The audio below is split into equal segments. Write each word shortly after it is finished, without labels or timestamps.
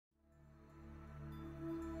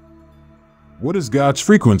What is God's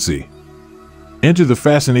frequency? Enter the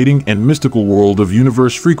fascinating and mystical world of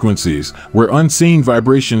universe frequencies, where unseen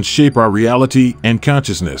vibrations shape our reality and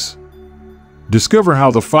consciousness. Discover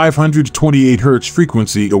how the 528 Hz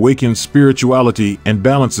frequency awakens spirituality and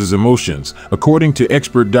balances emotions, according to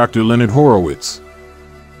expert Dr. Leonard Horowitz.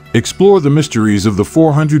 Explore the mysteries of the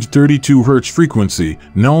 432 Hz frequency,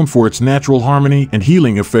 known for its natural harmony and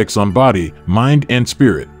healing effects on body, mind, and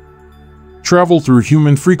spirit. Travel through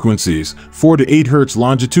human frequencies, 4 to 8 Hz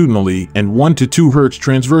longitudinally and 1 to 2 Hz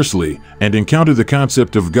transversally, and encounter the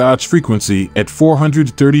concept of God's frequency at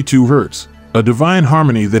 432 Hz, a divine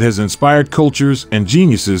harmony that has inspired cultures and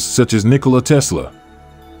geniuses such as Nikola Tesla.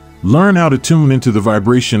 Learn how to tune into the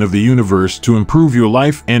vibration of the universe to improve your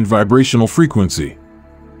life and vibrational frequency.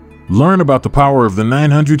 Learn about the power of the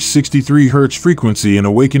 963 Hz frequency in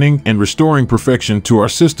awakening and restoring perfection to our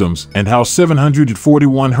systems, and how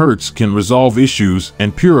 741 Hz can resolve issues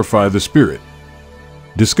and purify the spirit.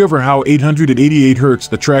 Discover how 888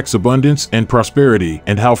 Hz attracts abundance and prosperity,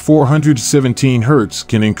 and how 417 Hz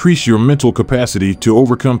can increase your mental capacity to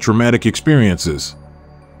overcome traumatic experiences.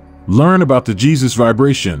 Learn about the Jesus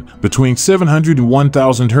vibration between 700 and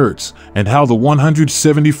 1000 Hz, and how the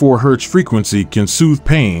 174 Hz frequency can soothe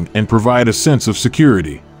pain and provide a sense of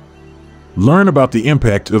security. Learn about the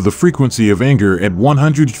impact of the frequency of anger at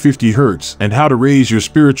 150 Hz, and how to raise your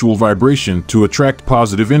spiritual vibration to attract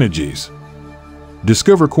positive energies.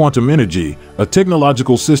 Discover quantum energy, a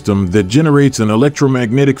technological system that generates an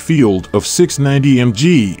electromagnetic field of 690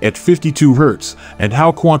 mg at 52 Hz, and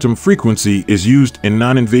how quantum frequency is used in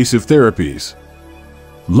non-invasive therapies.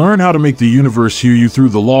 Learn how to make the universe hear you through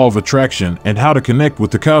the law of attraction and how to connect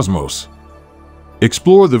with the cosmos.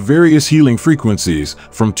 Explore the various healing frequencies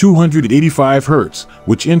from 285 Hz,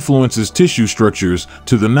 which influences tissue structures,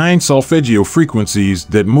 to the 9 solfeggio frequencies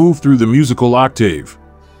that move through the musical octave.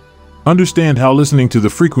 Understand how listening to the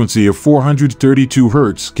frequency of 432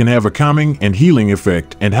 Hz can have a calming and healing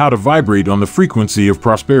effect, and how to vibrate on the frequency of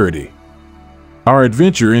prosperity. Our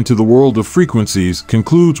adventure into the world of frequencies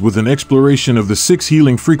concludes with an exploration of the 6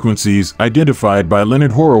 healing frequencies identified by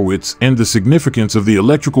Leonard Horowitz and the significance of the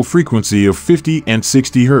electrical frequency of 50 and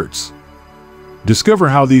 60 Hz. Discover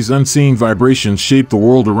how these unseen vibrations shape the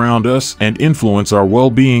world around us and influence our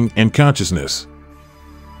well-being and consciousness.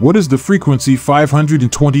 What is the frequency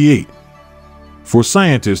 528? For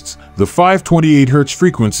scientists, the 528 Hz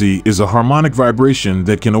frequency is a harmonic vibration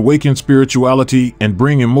that can awaken spirituality and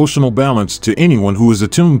bring emotional balance to anyone who is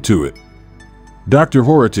attuned to it. Dr.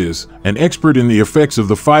 Horowitz, an expert in the effects of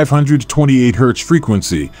the 528 Hz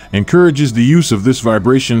frequency, encourages the use of this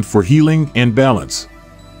vibration for healing and balance.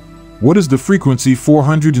 What is the frequency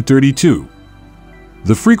 432?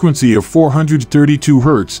 The frequency of 432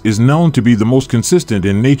 Hz is known to be the most consistent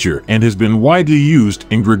in nature and has been widely used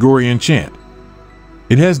in Gregorian chant.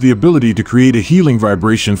 It has the ability to create a healing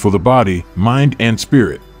vibration for the body, mind, and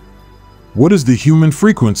spirit. What is the human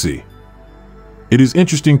frequency? It is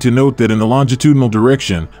interesting to note that in the longitudinal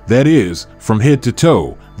direction, that is, from head to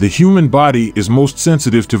toe, the human body is most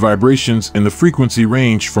sensitive to vibrations in the frequency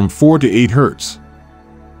range from 4 to 8 Hz.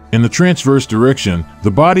 In the transverse direction,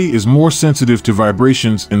 the body is more sensitive to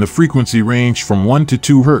vibrations in the frequency range from 1 to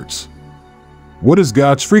 2 Hz. What is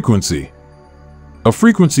God's frequency? A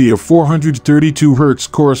frequency of 432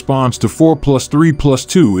 Hz corresponds to 4 plus 3 plus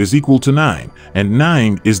 2 is equal to 9, and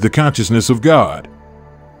 9 is the consciousness of God.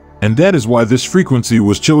 And that is why this frequency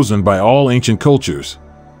was chosen by all ancient cultures.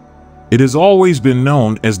 It has always been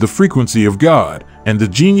known as the frequency of God, and the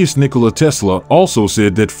genius Nicola Tesla also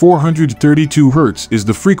said that 432 Hz is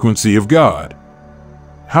the frequency of God.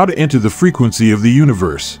 How to enter the frequency of the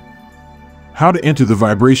universe. How to enter the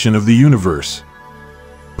vibration of the universe.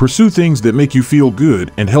 Pursue things that make you feel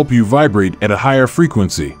good and help you vibrate at a higher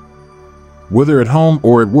frequency. Whether at home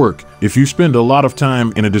or at work, if you spend a lot of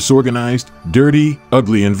time in a disorganized, dirty,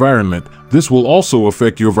 ugly environment, this will also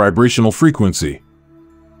affect your vibrational frequency.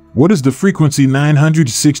 What is the frequency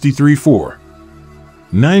 963 for?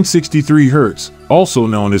 963 Hz, also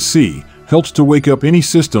known as C, helps to wake up any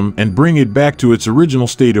system and bring it back to its original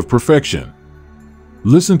state of perfection.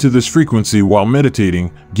 Listen to this frequency while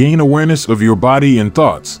meditating, gain awareness of your body and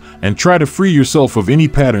thoughts, and try to free yourself of any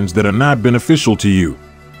patterns that are not beneficial to you.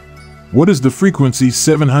 What is the frequency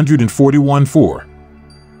 741 for?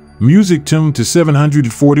 Music tuned to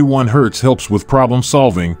 741 Hz helps with problem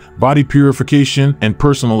solving, body purification, and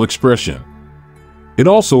personal expression. It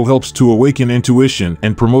also helps to awaken intuition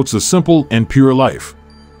and promotes a simple and pure life.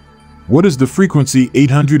 What is the frequency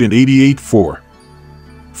 888 for?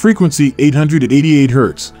 Frequency 888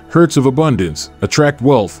 Hz, Hertz of abundance, attract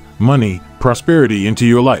wealth, money, prosperity into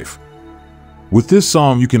your life. With this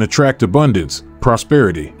song, you can attract abundance,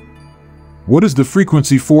 prosperity. What is the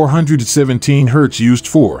frequency 417 Hz used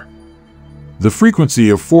for? The frequency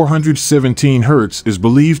of 417 Hz is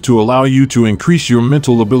believed to allow you to increase your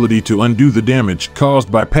mental ability to undo the damage caused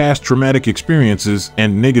by past traumatic experiences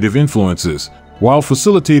and negative influences, while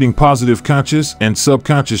facilitating positive conscious and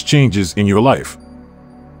subconscious changes in your life.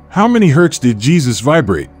 How many Hertz did Jesus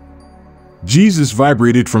vibrate? Jesus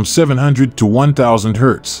vibrated from 700 to 1000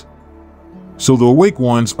 Hertz. So the awake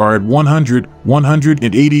ones are at 100,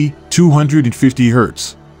 180, 250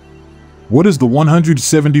 Hertz. What is the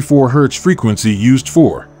 174 Hz frequency used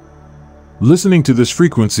for? Listening to this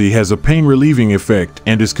frequency has a pain-relieving effect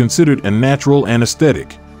and is considered a natural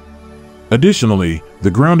anesthetic. Additionally,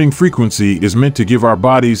 the grounding frequency is meant to give our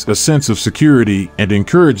bodies a sense of security and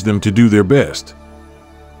encourage them to do their best.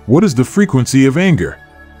 What is the frequency of anger?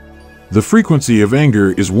 The frequency of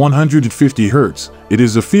anger is 150 Hz. It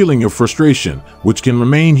is a feeling of frustration, which can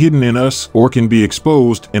remain hidden in us or can be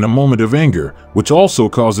exposed in a moment of anger, which also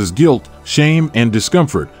causes guilt, shame, and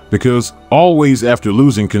discomfort, because, always after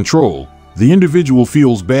losing control, the individual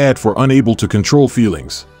feels bad for unable to control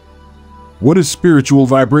feelings. What is spiritual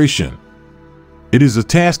vibration? It is a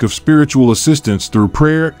task of spiritual assistance through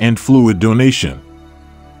prayer and fluid donation.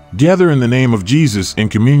 Gather in the name of Jesus in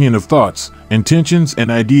communion of thoughts, intentions,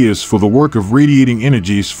 and ideas for the work of radiating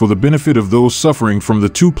energies for the benefit of those suffering from the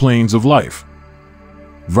two planes of life.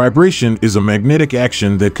 Vibration is a magnetic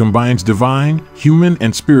action that combines divine, human,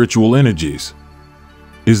 and spiritual energies.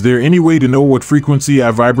 Is there any way to know what frequency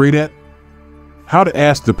I vibrate at? How to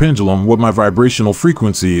ask the pendulum what my vibrational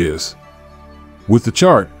frequency is. With the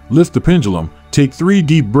chart, lift the pendulum, take 3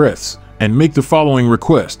 deep breaths, and make the following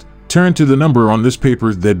request. Turn to the number on this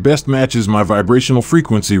paper that best matches my vibrational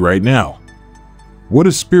frequency right now. What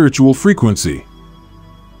is spiritual frequency?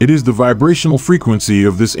 It is the vibrational frequency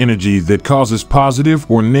of this energy that causes positive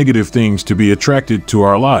or negative things to be attracted to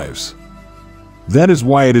our lives. That is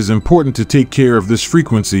why it is important to take care of this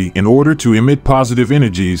frequency in order to emit positive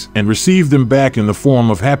energies and receive them back in the form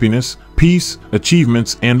of happiness, peace,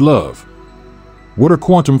 achievements, and love. What are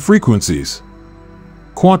quantum frequencies?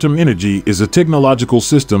 Quantum energy is a technological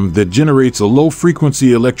system that generates a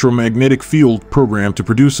low-frequency electromagnetic field programmed to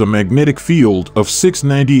produce a magnetic field of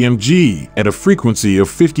 690 mg at a frequency of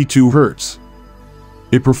 52 Hz.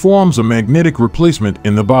 It performs a magnetic replacement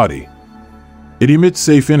in the body. It emits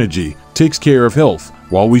safe energy, takes care of health,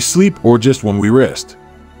 while we sleep or just when we rest.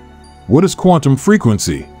 What is quantum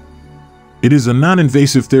frequency? It is a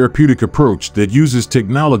non-invasive therapeutic approach that uses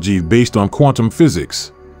technology based on quantum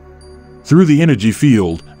physics. Through the energy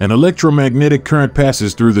field, an electromagnetic current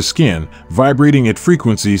passes through the skin, vibrating at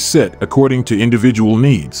frequencies set according to individual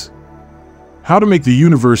needs. How to make the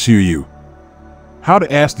universe hear you? How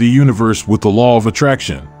to ask the universe with the law of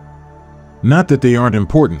attraction? Not that they aren't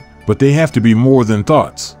important, but they have to be more than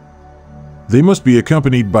thoughts. They must be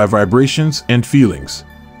accompanied by vibrations and feelings.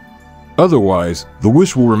 Otherwise, the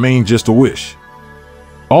wish will remain just a wish.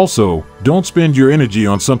 Also, don't spend your energy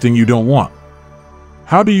on something you don't want.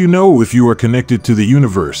 How do you know if you are connected to the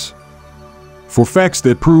universe? For facts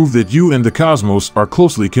that prove that you and the cosmos are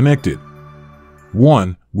closely connected.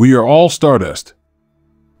 1. We are all stardust.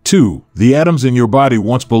 2. The atoms in your body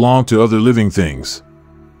once belonged to other living things.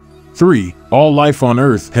 3. All life on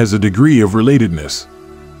Earth has a degree of relatedness.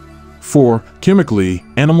 4. Chemically,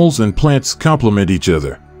 animals and plants complement each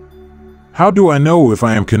other. How do I know if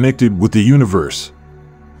I am connected with the universe?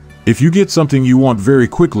 If you get something you want very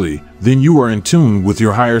quickly, then you are in tune with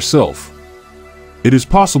your higher self. It is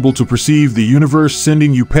possible to perceive the universe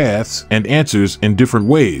sending you paths and answers in different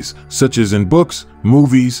ways, such as in books,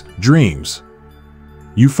 movies, dreams.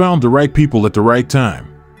 You found the right people at the right time.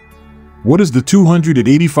 What is the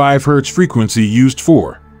 285 Hz frequency used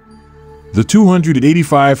for? The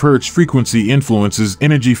 285 Hz frequency influences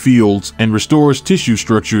energy fields and restores tissue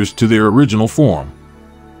structures to their original form.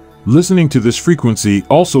 Listening to this frequency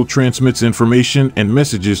also transmits information and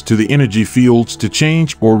messages to the energy fields to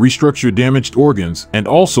change or restructure damaged organs and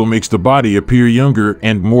also makes the body appear younger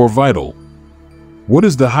and more vital. What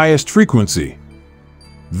is the highest frequency?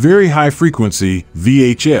 Very high frequency,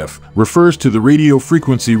 VHF, refers to the radio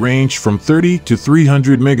frequency range from 30 to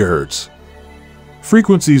 300 MHz.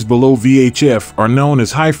 Frequencies below VHF are known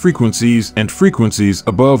as high frequencies and frequencies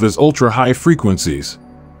above as ultra-high frequencies.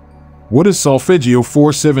 What is solfeggio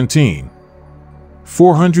 417?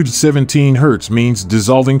 417 Hz means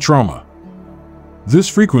dissolving trauma. This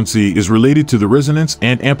frequency is related to the resonance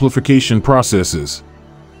and amplification processes.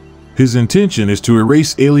 His intention is to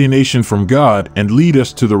erase alienation from God and lead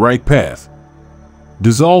us to the right path.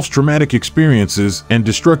 Dissolves traumatic experiences and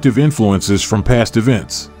destructive influences from past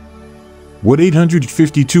events. What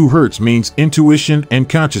 852 Hz means: intuition and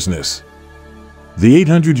consciousness. The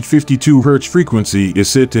 852 Hz frequency is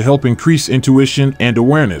said to help increase intuition and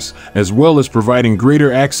awareness, as well as providing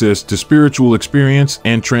greater access to spiritual experience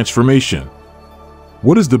and transformation.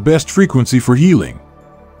 What is the best frequency for healing?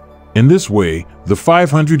 In this way, the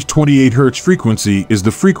 528 Hz frequency is the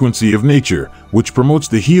frequency of nature, which promotes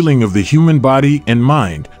the healing of the human body and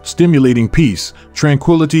mind, stimulating peace,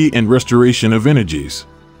 tranquility, and restoration of energies.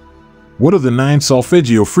 What are the 9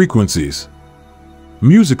 solfeggio frequencies?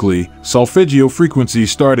 Musically, solfeggio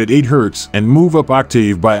frequencies start at 8 Hz and move up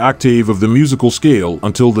octave by octave of the musical scale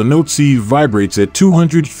until the note C vibrates at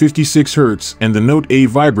 256 Hz and the note A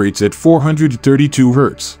vibrates at 432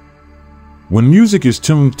 Hz. When music is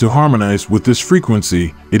tuned to harmonize with this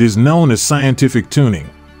frequency, it is known as scientific tuning.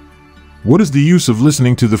 What is the use of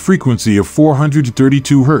listening to the frequency of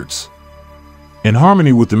 432 Hz? In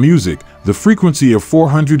harmony with the music, the frequency of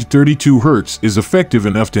 432 Hz is effective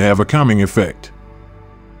enough to have a calming effect.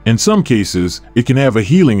 In some cases, it can have a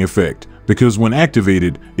healing effect, because when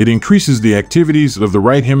activated, it increases the activities of the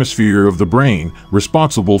right hemisphere of the brain,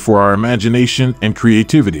 responsible for our imagination and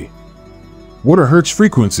creativity. What are Hertz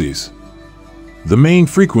frequencies? The main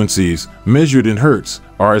frequencies, measured in Hertz,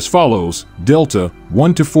 are as follows: delta,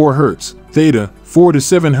 1 to 4 Hz, theta, 4 to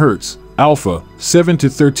 7 Hz, alpha, 7 to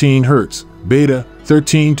 13 Hz, beta,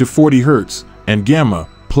 13 to 40 Hz, and gamma,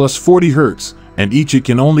 plus 40 Hz, and each it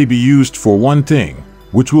can only be used for one thing,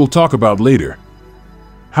 which we'll talk about later.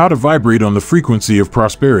 How to vibrate on the frequency of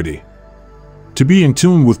prosperity. To be in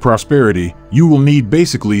tune with prosperity, you will need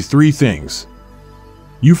basically 3 things.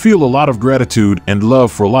 You feel a lot of gratitude and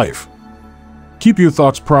love for life. Keep your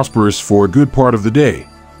thoughts prosperous for a good part of the day.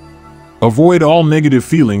 Avoid all negative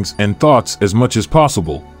feelings and thoughts as much as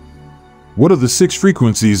possible. What are the 6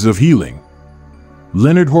 frequencies of healing?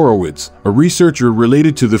 Leonard Horowitz, a researcher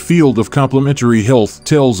related to the field of complementary health,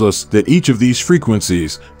 tells us that each of these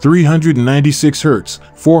frequencies, 396 Hz,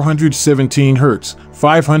 417 Hz,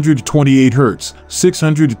 528 Hz,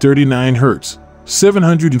 639 Hz,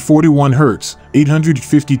 741 Hz,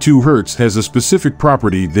 852 Hz, has a specific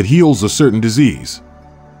property that heals a certain disease.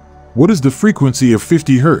 What is the frequency of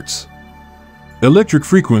 50 Hz? Electric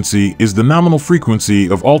frequency is the nominal frequency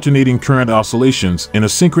of alternating current oscillations in a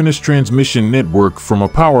synchronous transmission network from a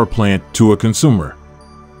power plant to a consumer.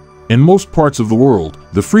 In most parts of the world,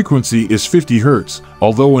 the frequency is 50 Hz,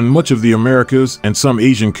 although in much of the Americas and some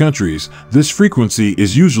Asian countries, this frequency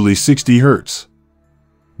is usually 60 Hz.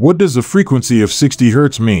 What does a frequency of 60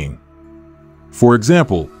 Hz mean? For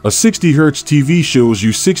example, a 60 Hz TV shows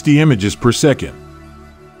you 60 images per second.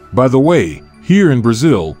 By the way, here in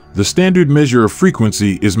Brazil, the standard measure of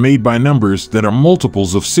frequency is made by numbers that are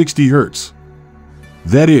multiples of 60 Hz.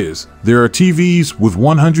 That is, there are TVs with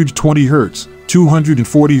 120 Hz,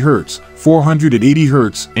 240 Hz, 480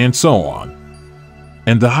 Hz, and so on.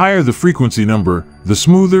 And the higher the frequency number, the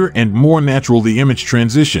smoother and more natural the image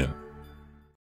transition.